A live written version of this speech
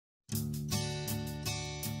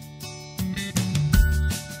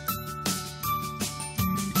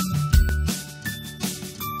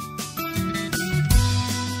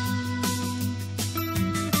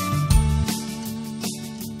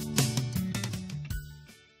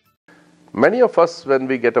Many of us, when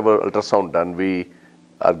we get our ultrasound done, we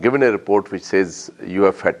are given a report which says you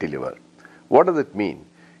have fatty liver. What does it mean?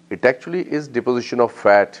 It actually is deposition of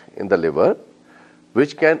fat in the liver,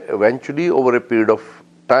 which can eventually, over a period of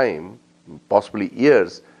time, possibly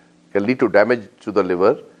years, can lead to damage to the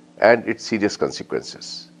liver and its serious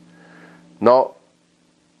consequences. Now,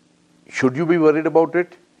 should you be worried about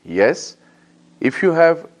it? Yes. If you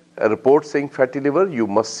have a report saying fatty liver, you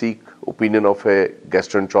must seek opinion of a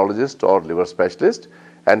gastroenterologist or liver specialist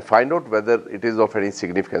and find out whether it is of any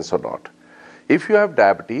significance or not. If you have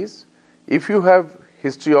diabetes, if you have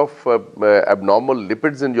history of abnormal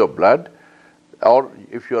lipids in your blood, or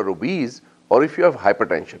if you are obese, or if you have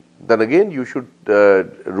hypertension, then again you should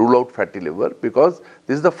rule out fatty liver, because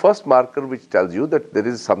this is the first marker which tells you that there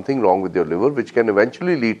is something wrong with your liver, which can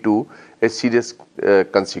eventually lead to a serious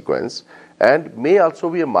consequence, and may also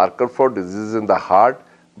be a marker for diseases in the heart,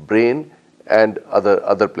 brain, and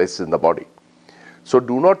other places in the body. So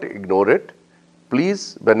do not ignore it.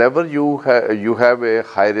 Please, whenever you have a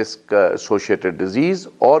high risk associated disease,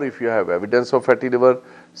 or if you have evidence of fatty liver,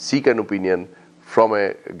 seek an opinion from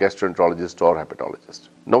a gastroenterologist or hepatologist.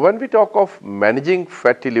 Now, when we talk of managing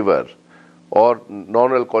fatty liver or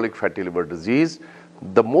non-alcoholic fatty liver disease,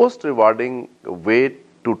 the most rewarding way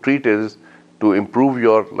to treat is to improve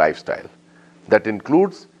your lifestyle. That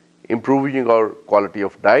includes improving your quality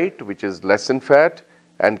of diet, which is less in fat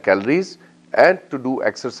and calories, and to do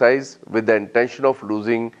exercise with the intention of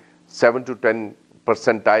losing 7 to 10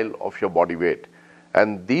 percentile of your body weight.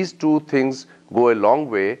 And these two things go a long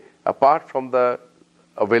way, apart from the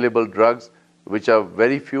available drugs, which are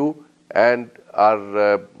very few and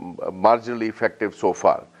are marginally effective so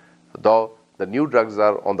far, though the new drugs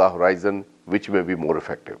are on the horizon which may be more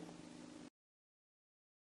effective.